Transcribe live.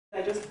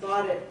I just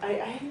bought it. I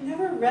had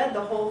never read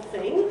the whole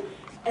thing,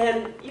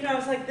 and you know,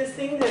 it's like this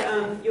thing that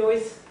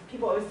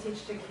people always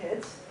teach to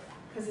kids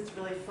because it's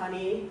really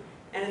funny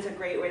and it's a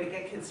great way to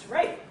get kids to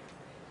write.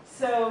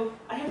 So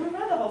I hadn't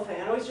read the whole thing.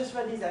 I always just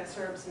read these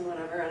excerpts and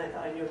whatever, and I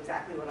thought I knew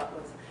exactly what it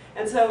was.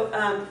 And so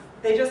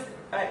they just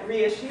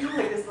reissued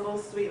like this little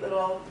sweet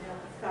little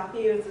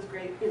copy. It's this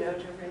great, Joe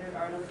Brainerd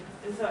artist.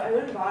 And so I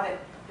went and bought it,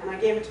 and I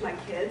gave it to my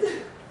kids,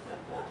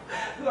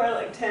 who are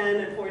like 10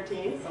 and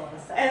 14.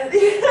 And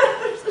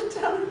there's a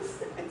ton of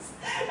sex.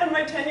 And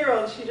my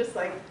 10-year-old, she just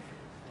like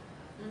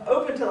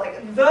opened to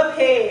like the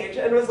page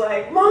and was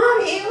like,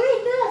 "Mommy,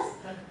 read this."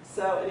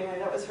 So anyway,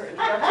 that was her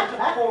introduction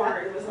to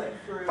porn. It was like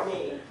through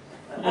me.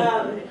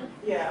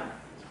 Yeah,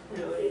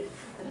 really.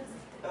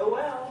 Oh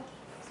well.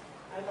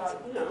 I thought,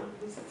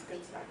 at least it's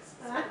good sex.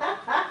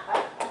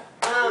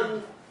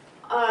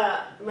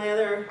 My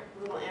other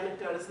little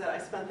anecdote is that I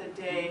spent the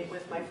day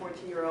with my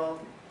 14-year-old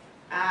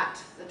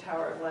at the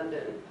Tower of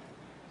London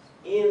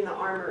in the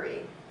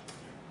Armory.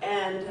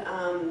 And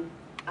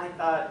I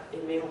thought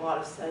it made a lot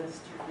of sense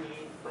to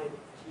read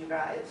to you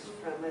guys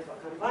from my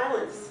book on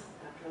violence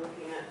after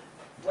looking at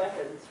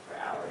weapons for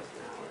hours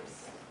and hours.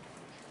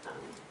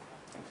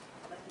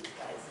 Let these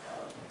guys go.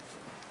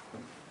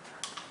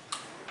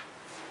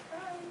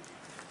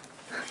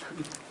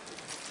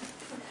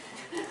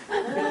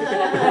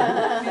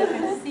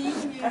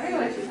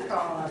 Everyone should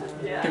crawl.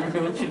 Yeah.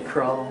 Everyone should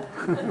crawl.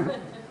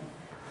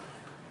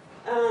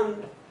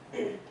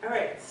 All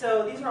right,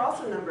 so these are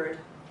also numbered,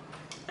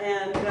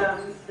 and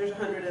there's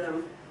 100 of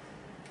them,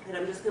 and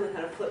I'm just going to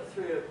kind of flip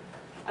through.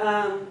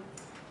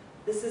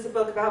 This is a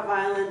book about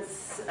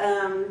violence.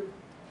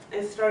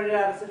 It started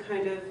out as a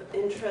kind of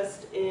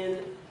interest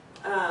in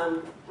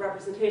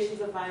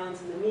representations of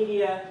violence in the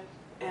media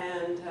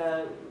and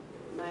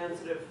my own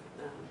sort of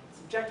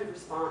subjective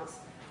response,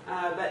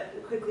 but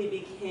quickly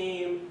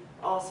became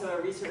also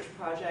a research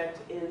project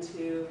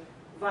into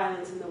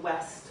violence in the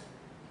West,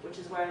 which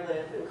is where I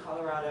live in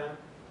Colorado,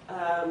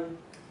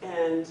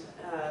 and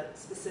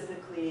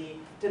specifically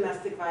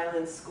domestic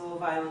violence, school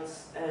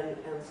violence, and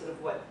sort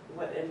of what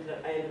I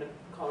ended up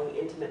calling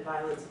intimate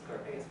violence, or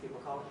I guess people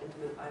call it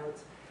intimate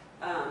violence,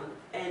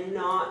 and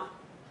not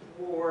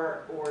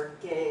war or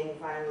gang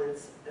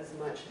violence as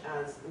much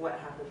as what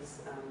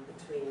happens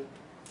between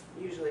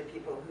usually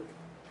people who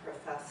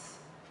profess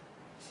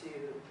to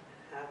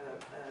have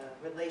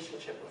a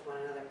relationship with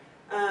one another.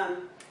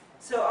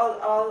 So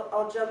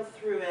I'll jump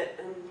through it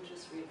and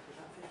just read for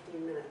about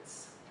 15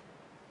 minutes.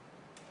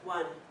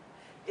 1,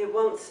 it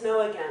won't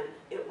snow again.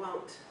 It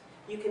won't.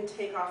 You can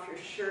take off your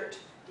shirt.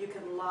 You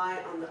can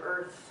lie on the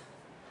earth.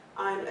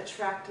 I'm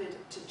attracted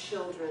to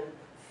children,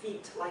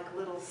 feet like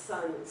little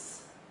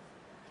suns.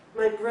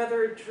 My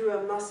brother drew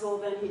a muscle,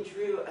 then he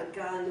drew a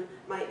gun.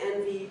 My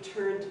envy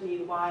turned me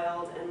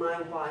wild, and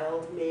my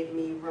wild made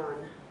me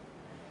run.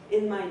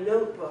 In my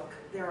notebook,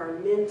 there are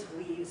mint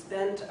leaves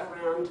bent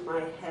around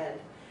my head,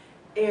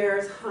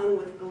 airs hung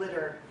with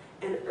glitter,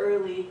 an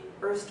early,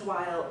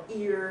 erstwhile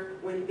ear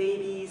when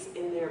babies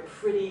in their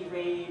pretty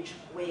rage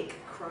wake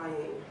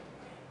crying.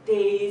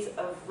 Days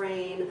of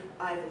rain,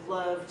 I've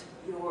loved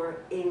your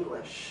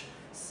English.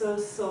 So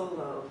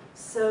solo,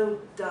 so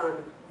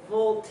done,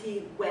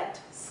 volty wet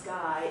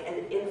sky,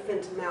 an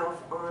infant mouth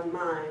on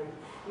mine.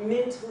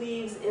 Mint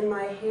leaves in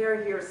my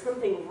hair here,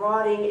 something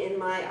rotting in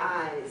my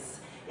eyes.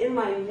 In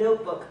my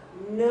notebook,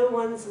 no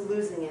one's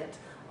losing it.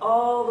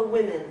 All the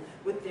women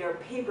with their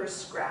paper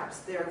scraps,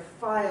 their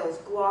files,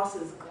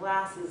 glosses,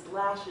 glasses,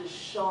 lashes,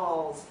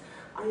 shawls.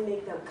 I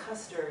make them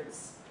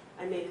custards.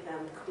 I make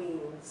them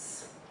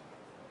queens.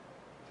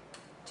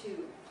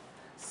 2,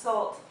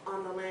 salt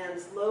on the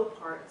land's low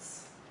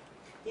parts.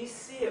 You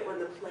see it when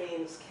the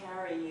plains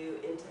carry you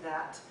into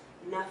that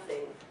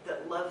nothing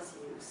that loves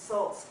you.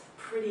 Salt's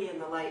pretty in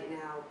the light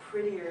now,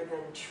 prettier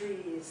than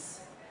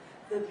trees.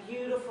 The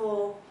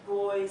beautiful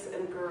boys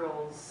and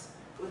girls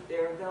with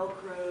their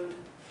Velcroed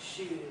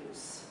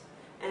shoes.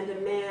 And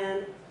a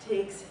man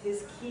takes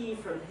his key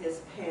from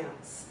his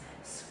pants,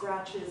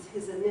 scratches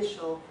his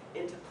initial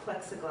into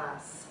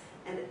plexiglass,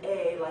 an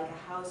A like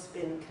a house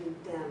been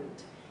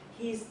condemned.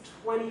 He's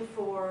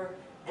 24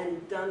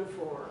 and done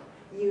for.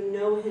 You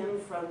know him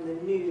from the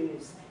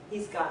news.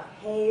 He's got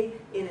hay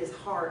in his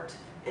heart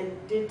and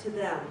did to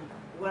them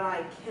what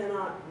I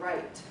cannot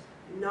write,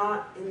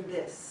 not in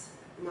this,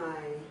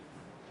 my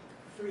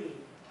 3,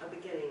 a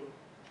beginning.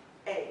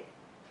 A,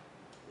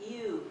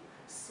 you,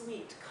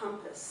 sweet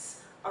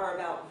compass, are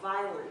about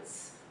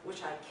violence,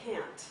 which I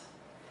can't.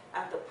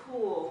 At the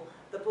pool,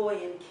 the boy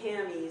in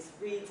camis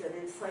reads an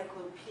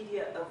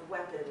encyclopedia of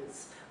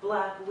weapons.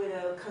 Black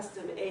Widow,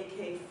 custom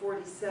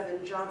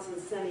AK-47, Johnson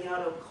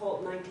semi-auto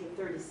Colt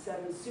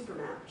 1937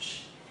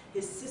 Supermatch.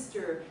 His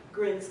sister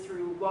grins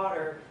through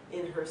water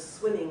in her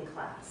swimming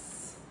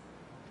class.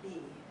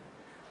 B,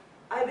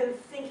 I've been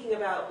thinking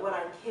about what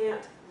I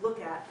can't look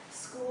at.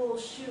 School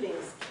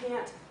shootings,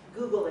 can't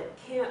Google it,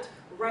 can't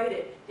write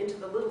it into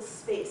the little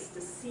space to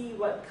see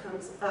what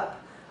comes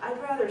up.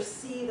 I'd rather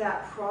see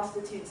that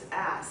prostitute's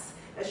ass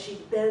as she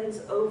bends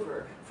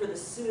over for the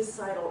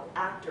suicidal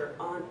actor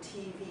on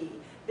TV.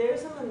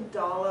 There's a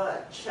mandala,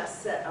 a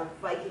chess set, a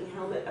Viking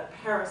helmet, a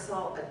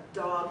parasol, a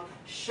dog,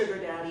 sugar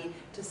daddy,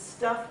 to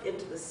stuff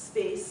into the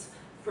space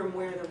from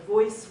where the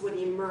voice would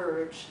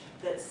emerge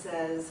that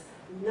says,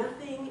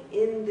 nothing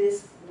in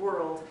this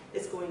world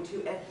is going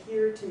to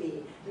adhere to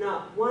me.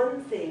 Not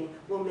one thing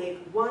will make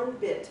one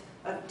bit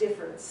of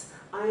difference.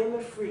 I am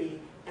a free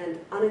and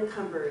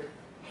unencumbered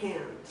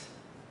hand.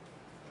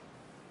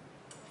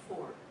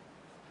 4.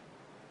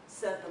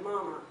 Said the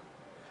mama,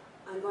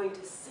 I'm going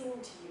to sing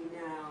to you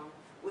now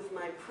with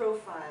my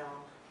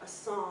profile a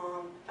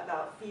song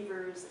about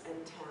fevers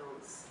and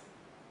towns.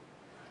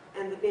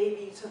 And the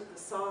baby took the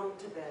song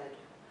to bed,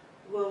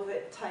 wove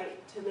it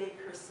tight to make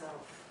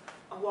herself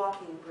a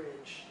walking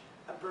bridge,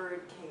 a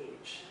bird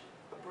cage,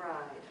 a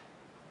bride.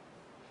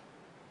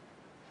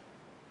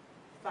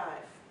 5.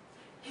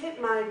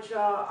 Hit my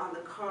jaw on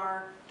the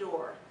car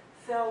door,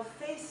 fell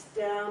face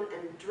down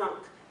and drunk,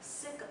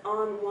 sick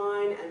on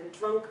wine and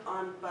drunk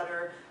on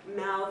butter,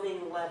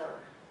 mouthing leather.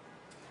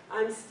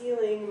 I'm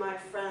stealing my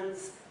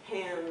friends'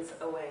 hands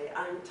away.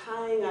 I'm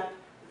tying up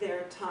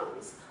their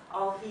tongues.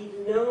 I'll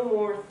heed no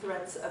more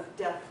threats of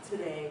death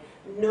today,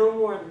 no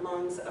more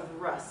lungs of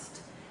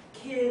rust.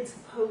 Kids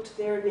poked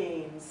their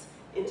names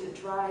into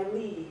dry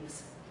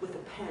leaves with a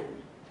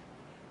pen.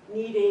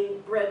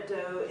 Kneading bread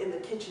dough in the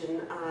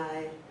kitchen,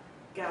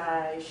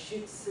 guy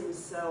shoots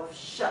himself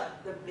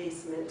shut the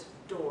basement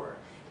door.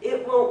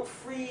 It won't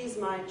freeze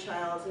my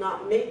child,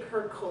 not make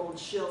her cold.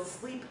 She'll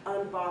sleep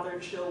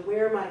unbothered. She'll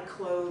wear my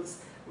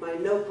clothes, my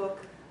notebook,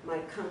 my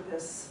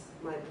compass,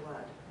 my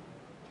blood.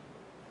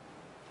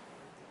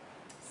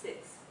 6.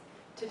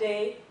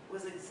 Today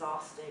was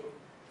exhausting.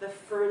 The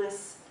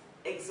furnace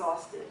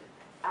exhausted.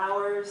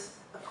 Hours,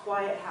 a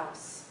quiet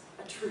house,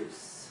 a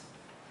truce.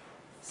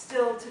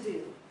 Still to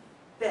do.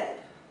 Bed.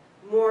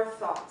 More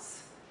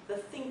thoughts. The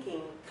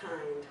thinking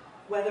kind.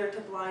 Whether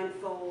to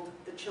blindfold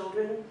the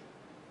children.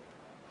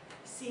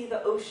 See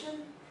the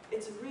ocean?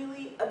 It's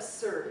really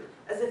absurd,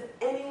 as if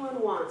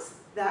anyone wants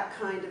that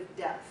kind of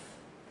depth.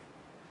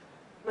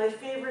 My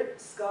favorite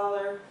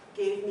scholar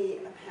gave me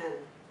a pen.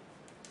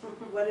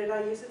 What did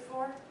I use it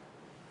for?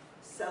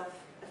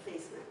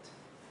 Self-effacement.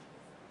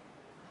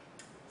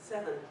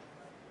 7.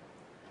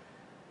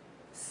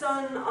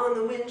 Sun on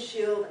the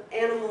windshield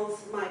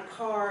animals my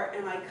car,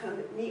 and I come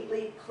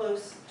neatly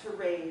close to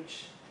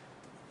rage.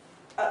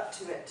 Up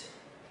to it.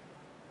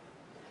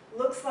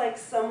 Looks like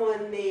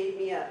someone made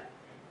me up.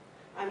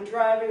 I'm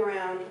driving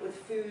around with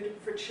food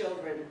for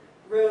children,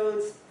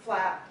 roads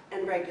flat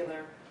and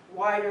regular,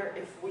 wider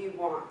if we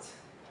want.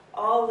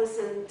 I'll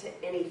listen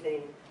to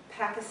anything,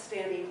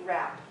 Pakistani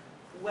rap,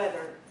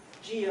 weather,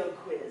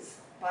 geo-quiz,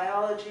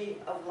 biology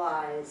of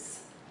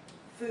lies,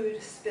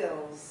 food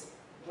spills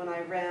when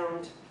I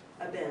round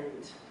a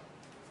bend.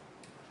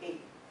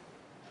 8.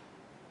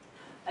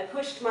 I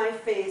pushed my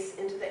face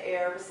into the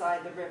air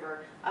beside the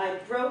river. I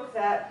broke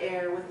that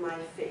air with my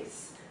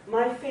face.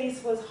 My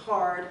face was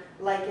hard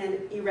like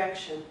an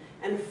erection,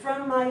 and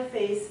from my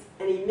face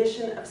an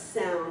emission of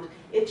sound.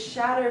 It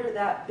shattered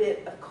that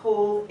bit of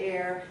cold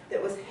air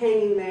that was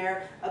hanging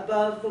there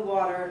above the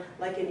water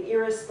like an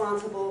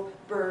irresponsible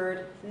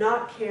bird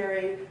not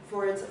caring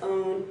for its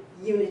own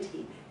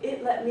unity.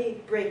 It let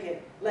me break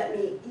it, let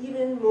me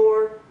even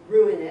more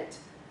ruin it.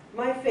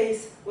 My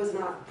face was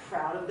not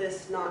proud of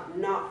this,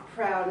 not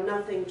proud,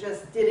 nothing,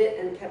 just did it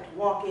and kept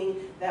walking.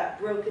 That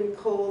broken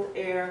cold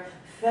air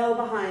fell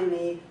behind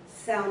me,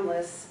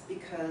 soundless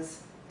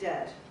because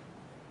dead.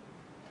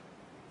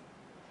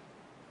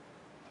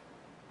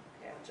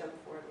 Okay, I'll jump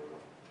forward a little.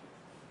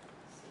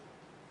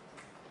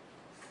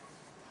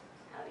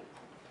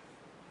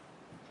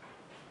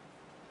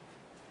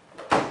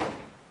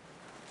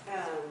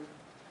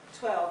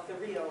 12, the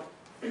real.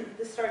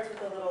 This starts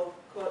with a little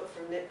quote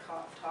from Nick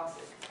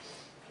Tossick.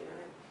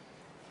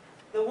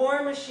 The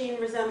war machine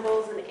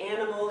resembles an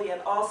animal,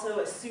 yet also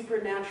a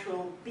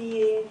supernatural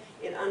being.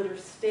 It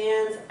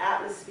understands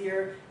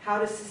atmosphere, how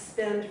to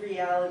suspend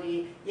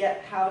reality,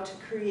 yet how to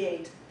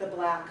create the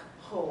black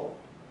hole.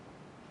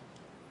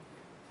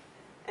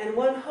 And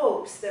one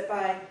hopes that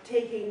by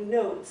taking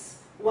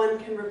notes,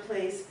 one can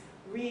replace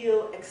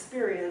real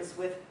experience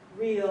with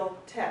real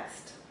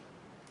text.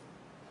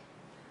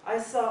 I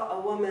saw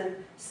a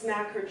woman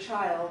smack her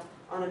child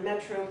on a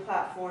metro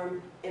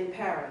platform in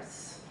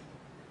Paris.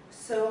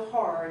 So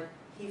hard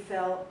he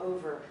fell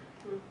over.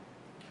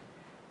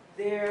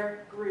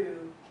 There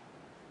grew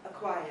a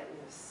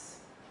quietness.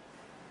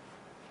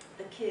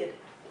 The kid,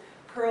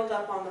 curled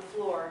up on the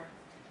floor,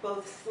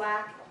 both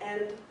slack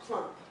and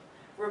plump,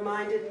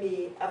 reminded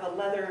me of a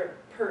leather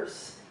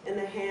purse in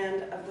the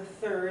hand of the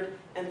third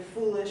and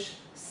foolish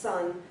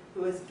son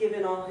who has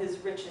given all his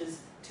riches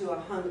to a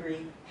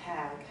hungry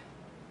hag.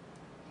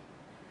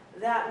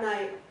 That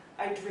night,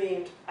 I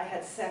dreamed I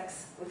had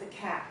sex with a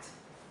cat.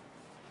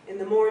 In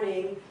the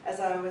morning, as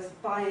I was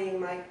buying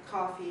my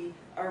coffee,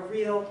 a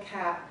real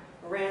cat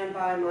ran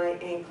by my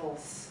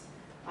ankles.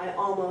 I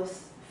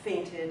almost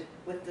fainted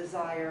with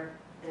desire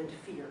and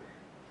fear.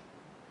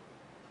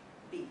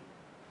 B.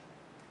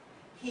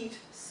 Heat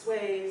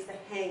sways the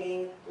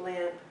hanging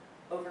lamp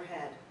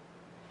overhead.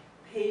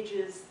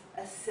 Pages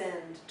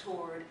ascend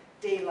toward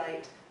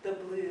daylight, the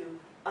blue,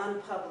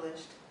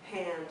 unpublished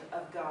hand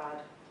of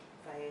God,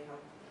 Vallejo.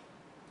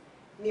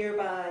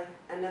 Nearby,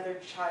 another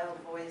child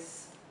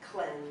voice,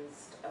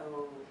 cleansed,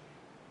 oh.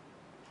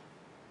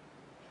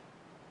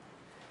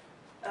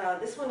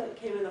 This one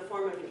came in the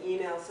form of an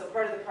email, so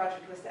part of the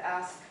project was to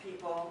ask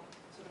people,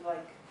 sort of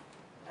like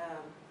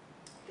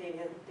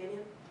Damien?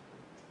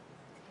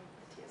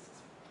 Yes,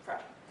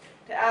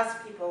 to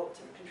ask people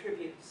to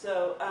contribute.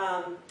 So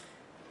I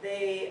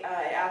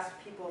asked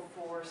people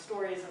for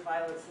stories of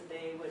violence that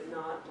they would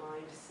not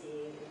mind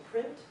seeing in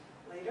print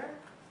later,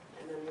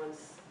 and then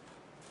once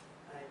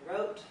I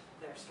wrote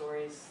their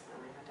stories, then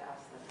I had to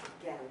ask them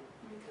again,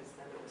 because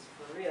then it was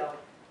for real,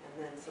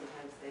 and then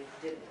sometimes they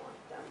didn't want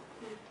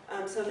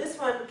them. So this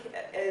one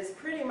is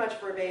pretty much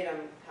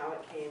verbatim how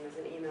it came as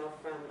an email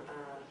from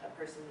a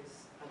person who's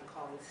I'm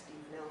calling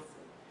Steve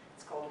Nelson.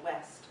 It's called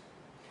West.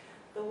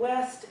 The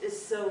West is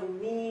so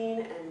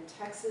mean and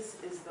Texas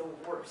is the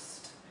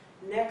worst.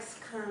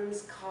 Next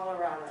comes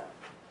Colorado.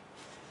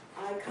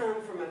 I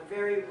come from a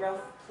very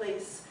rough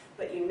place,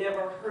 but you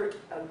never hurt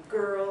a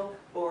girl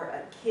or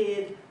a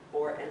kid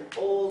or an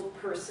old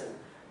person.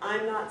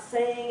 I'm not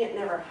saying it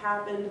never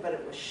happened, but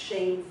it was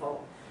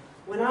shameful.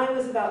 When I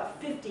was about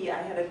 50,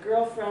 I had a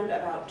girlfriend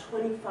about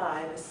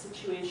 25, a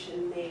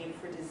situation made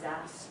for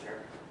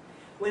disaster.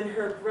 When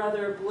her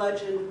brother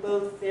bludgeoned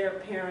both their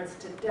parents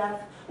to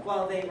death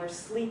while they were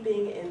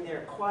sleeping in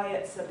their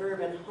quiet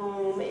suburban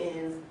home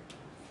in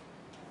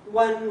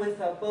one with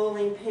a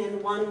bowling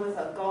pin, one with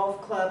a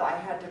golf club, I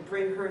had to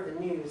bring her the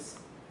news.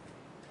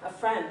 A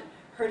friend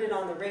heard it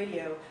on the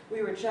radio.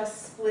 We were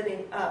just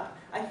splitting up,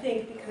 I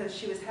think because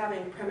she was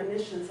having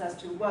premonitions as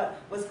to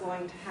what was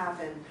going to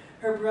happen.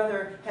 Her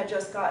brother had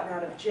just gotten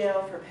out of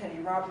jail for petty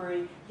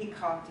robbery. He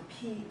copped a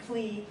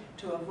plea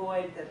to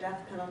avoid the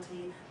death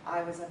penalty.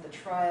 I was at the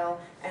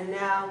trial, and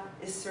now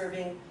is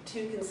serving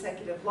 2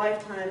 consecutive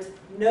lifetimes,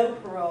 no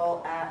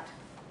parole at.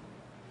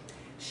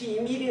 She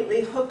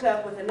immediately hooked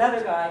up with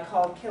another guy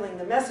called Killing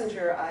the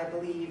Messenger, I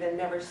believe, and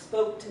never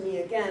spoke to me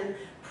again.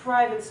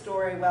 Private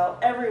story, well,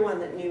 everyone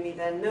that knew me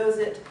then knows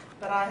it,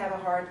 but I have a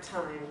hard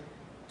time.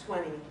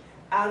 20.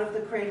 Out of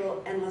the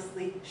cradle,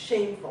 endlessly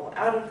shameful.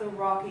 Out of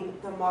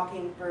the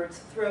mockingbird's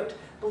throat.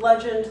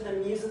 Bludgeoned the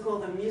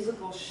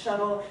musical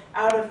shuttle.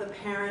 Out of the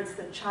parents,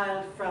 the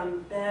child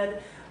from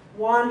bed.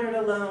 Wandered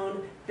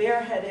alone,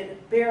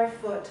 bareheaded,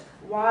 barefoot,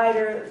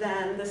 wider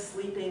than the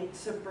sleeping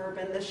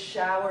suburban, the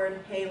showered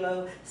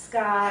halo,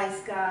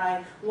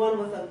 sky, one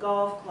with a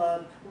golf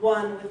club,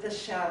 one with the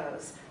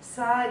shadows,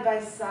 side by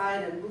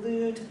side and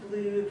blue to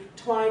blue,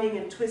 twining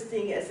and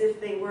twisting as if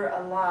they were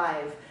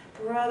alive.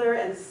 Brother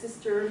and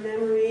sister,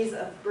 memories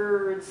of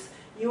birds,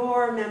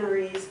 your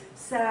memories,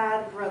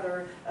 sad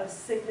brother of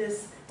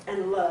sickness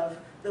and love,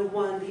 the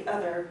one the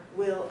other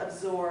will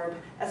absorb.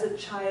 As a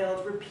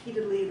child,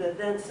 repeatedly the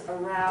thence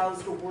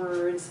aroused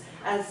words,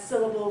 as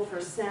syllable for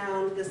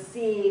sound, the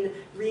scene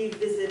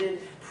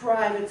revisited,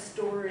 private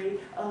story,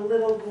 a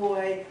little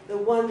boy, the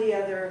one the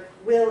other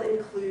will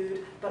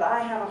include, but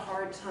I have a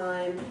hard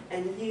time,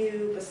 and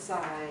you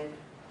beside.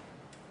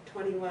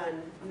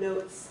 21,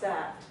 note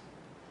spat.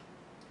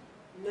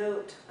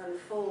 Note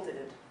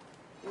unfolded,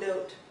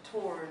 note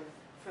torn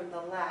from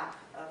the lap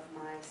of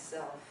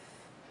myself.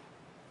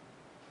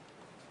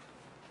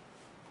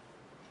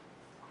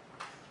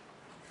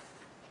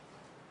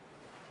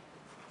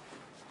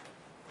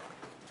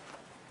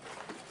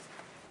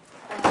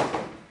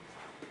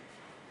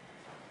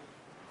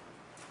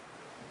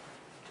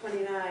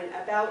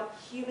 About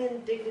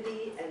human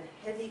dignity and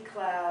heavy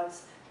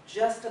clouds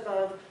just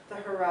above the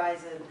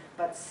horizon,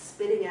 but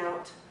spitting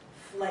out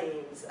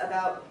flames.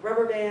 About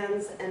rubber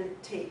bands and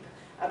tape.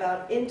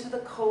 About into the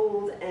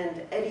cold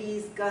and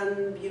Eddie's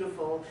gun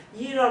beautiful.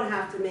 You don't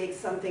have to make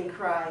something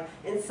cry.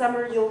 In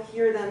summer you'll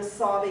hear them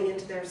sobbing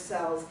into their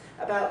cells.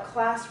 About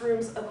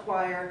classrooms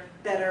acquire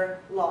better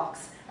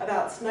locks.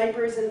 About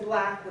snipers in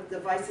black with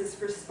devices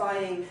for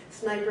spying.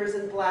 Snipers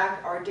in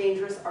black are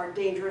dangerous.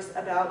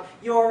 About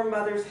your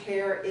mother's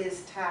hair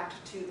is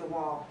tacked to the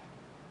wall.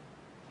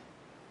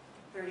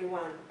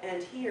 31.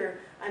 And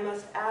here I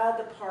must add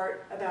the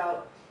part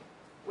about,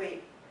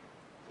 wait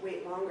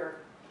longer,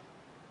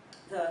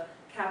 the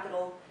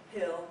Capitol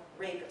Hill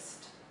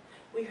rapist.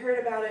 We heard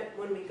about it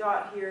when we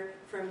got here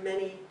from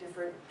many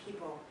different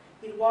people.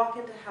 He'd walk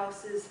into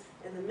houses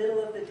in the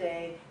middle of the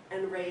day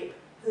and rape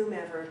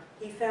whomever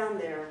he found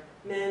there,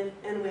 men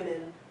and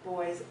women,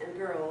 boys and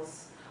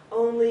girls.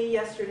 Only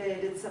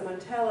yesterday did someone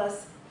tell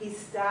us he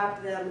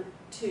stabbed them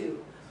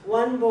too.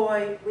 One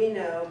boy we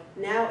know,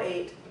 now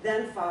 8,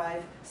 then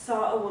 5,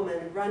 saw a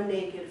woman run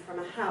naked from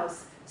a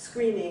house,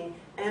 screaming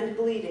and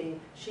bleeding.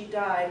 She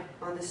died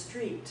on the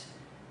street.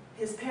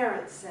 His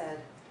parents said,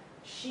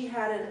 she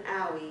had an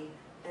owie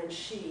and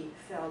she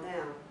fell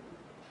down.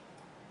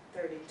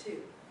 32.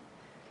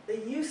 The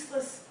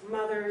useless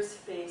mother's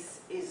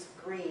face is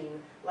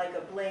green, like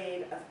a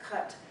blade of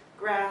cut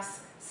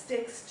grass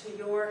sticks to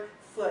your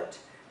foot.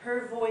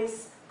 Her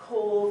voice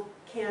cold,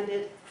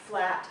 candid,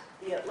 flat,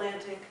 the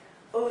Atlantic,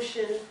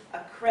 ocean, a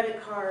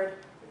credit card,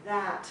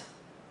 that,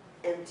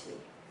 empty.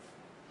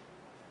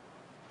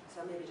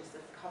 So maybe just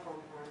a couple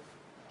more.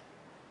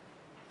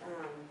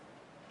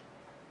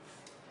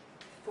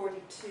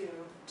 42,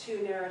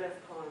 two narrative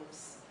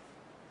poems.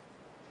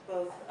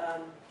 Both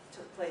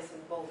took place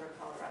in Boulder,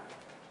 Colorado,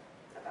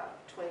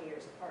 about 20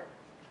 years apart.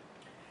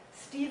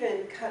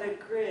 Stephen cut a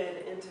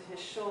grid into his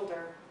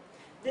shoulder.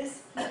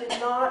 This he did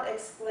not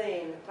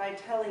explain by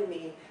telling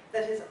me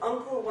that his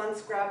uncle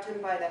once grabbed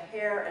him by the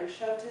hair and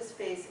shoved his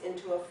face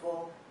into a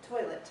full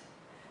toilet.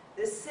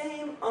 This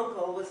same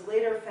uncle was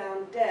later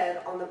found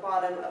dead on the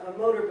bottom of a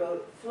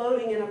motorboat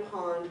floating in a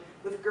pond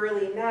with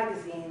girly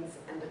magazines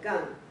and a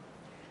gun.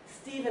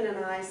 Stephen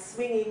and I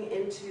swinging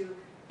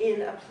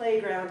in a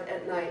playground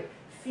at night,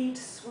 feet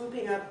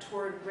swooping up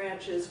toward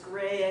branches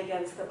gray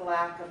against the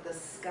black of the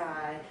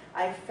sky.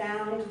 I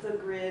found the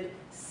grid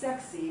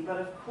sexy, but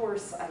of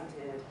course I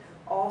did.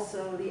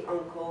 Also, the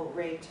uncle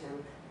raped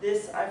him.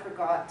 This I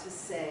forgot to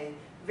say.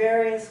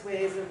 Various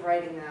ways of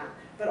writing that.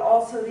 But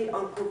also the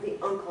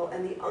uncle,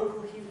 and the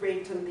uncle he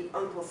raped him, the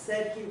uncle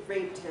said he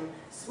raped him,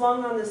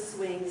 swung on the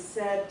swing,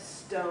 said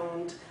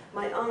stoned.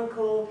 My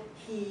uncle,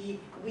 he,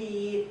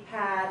 we,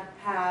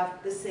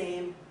 have the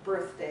same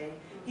birthday.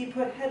 He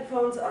put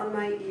headphones on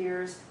my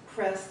ears,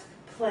 pressed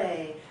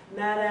play.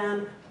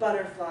 Madame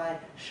Butterfly,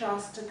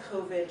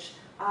 Shostakovich,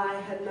 I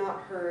had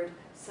not heard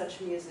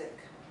such music.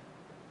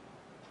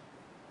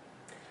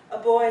 A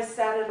boy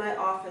sat in my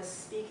office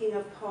speaking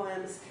of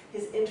poems,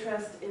 his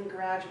interest in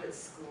graduate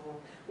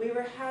school. We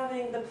were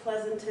having the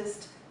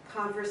pleasantest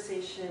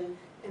conversation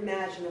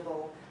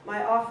imaginable.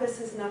 My office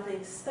is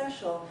nothing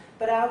special,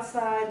 but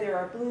outside there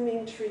are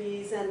blooming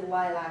trees and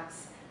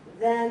lilacs.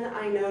 Then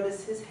I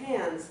notice his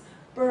hands,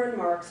 burn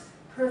marks,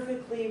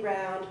 perfectly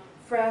round,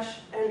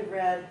 fresh and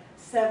red,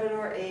 7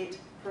 or 8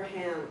 per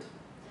hand.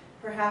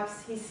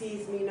 Perhaps he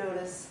sees me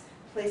notice,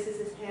 places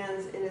his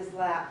hands in his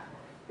lap.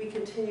 We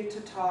continue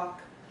to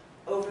talk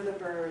over the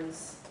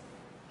burns,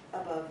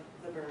 above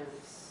the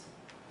burns.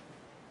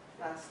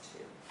 Last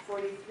two.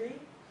 43.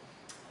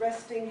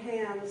 Resting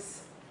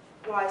hands.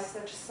 Why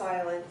such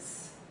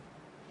silence?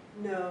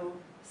 No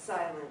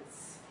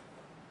silence.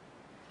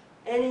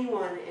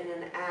 Anyone in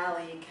an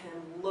alley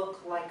can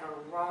look like a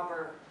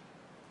robber.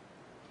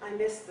 I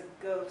miss the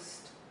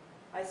ghost.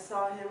 I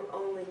saw him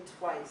only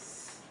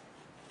twice.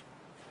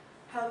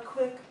 How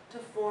quick to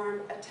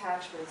form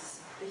attachments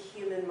the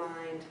human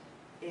mind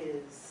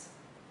is.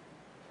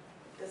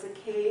 Does a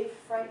cave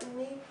frighten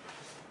me?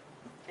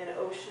 An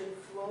ocean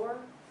floor?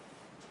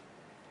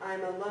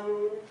 I'm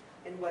alone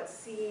in what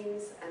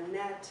seems a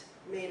net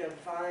made of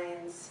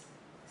vines.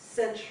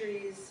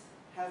 Centuries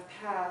have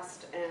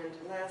passed and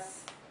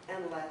less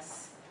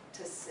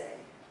to say.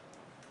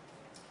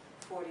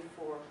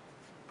 44.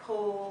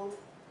 Cold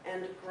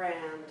and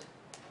grand,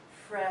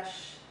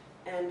 fresh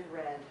and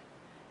red.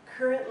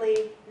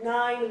 Currently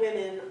 9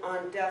 women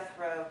on death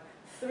row,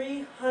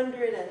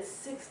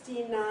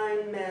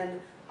 369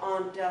 men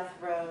on death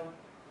row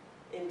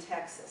in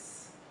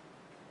Texas.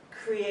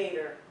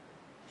 Creator,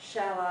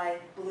 shall I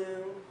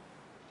bloom?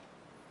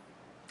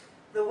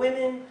 The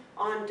women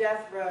on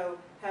death row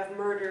have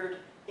murdered,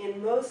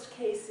 in most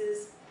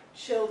cases,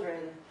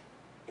 children,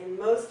 in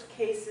most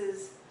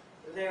cases,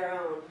 their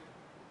own.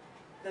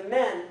 The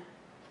men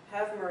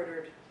have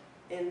murdered,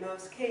 in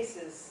most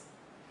cases,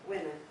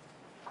 women.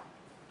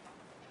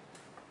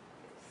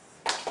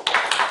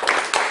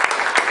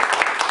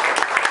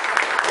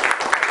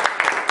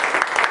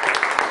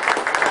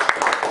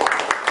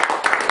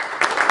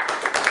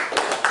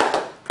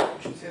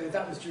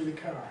 That was Julie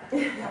Carr.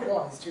 That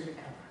was Julie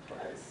Carr.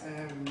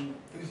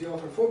 Who's the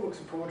author of 4 books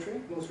of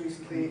poetry, most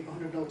recently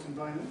 100 Notes on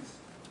Violence,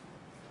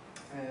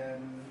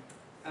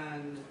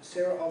 and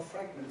Sarah of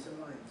Fragments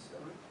and Lines.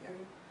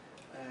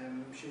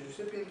 She's a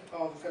recipient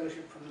of a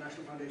fellowship from the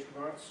National Foundation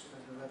of Arts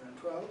 2011 and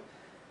 12.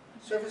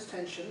 Surface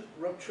Tension,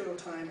 Ruptural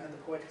Time and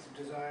the Poetics of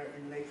Desire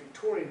in Late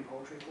Victorian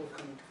Poetry,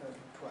 forthcoming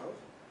 2012,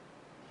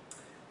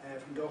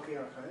 from Dalkey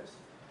Archives.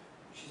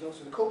 She's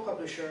also the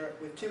co-publisher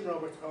with Tim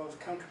Roberts of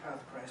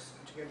Counterpath Press,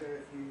 and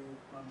together you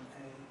run a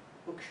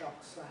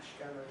bookshop /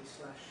 gallery /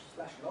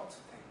 lots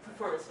of things.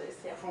 Performance space,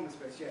 yeah. Performance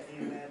space, yeah,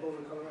 in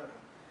Boulder, Colorado.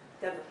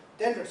 Denver.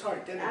 Denver,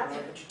 Colorado,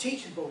 but you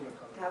teach in Boulder,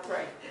 Colorado. That's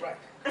right. Right.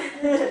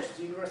 You teach at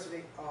the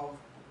University of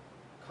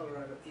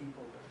Colorado in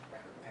Boulder.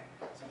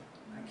 So,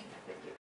 thank you. Thank you.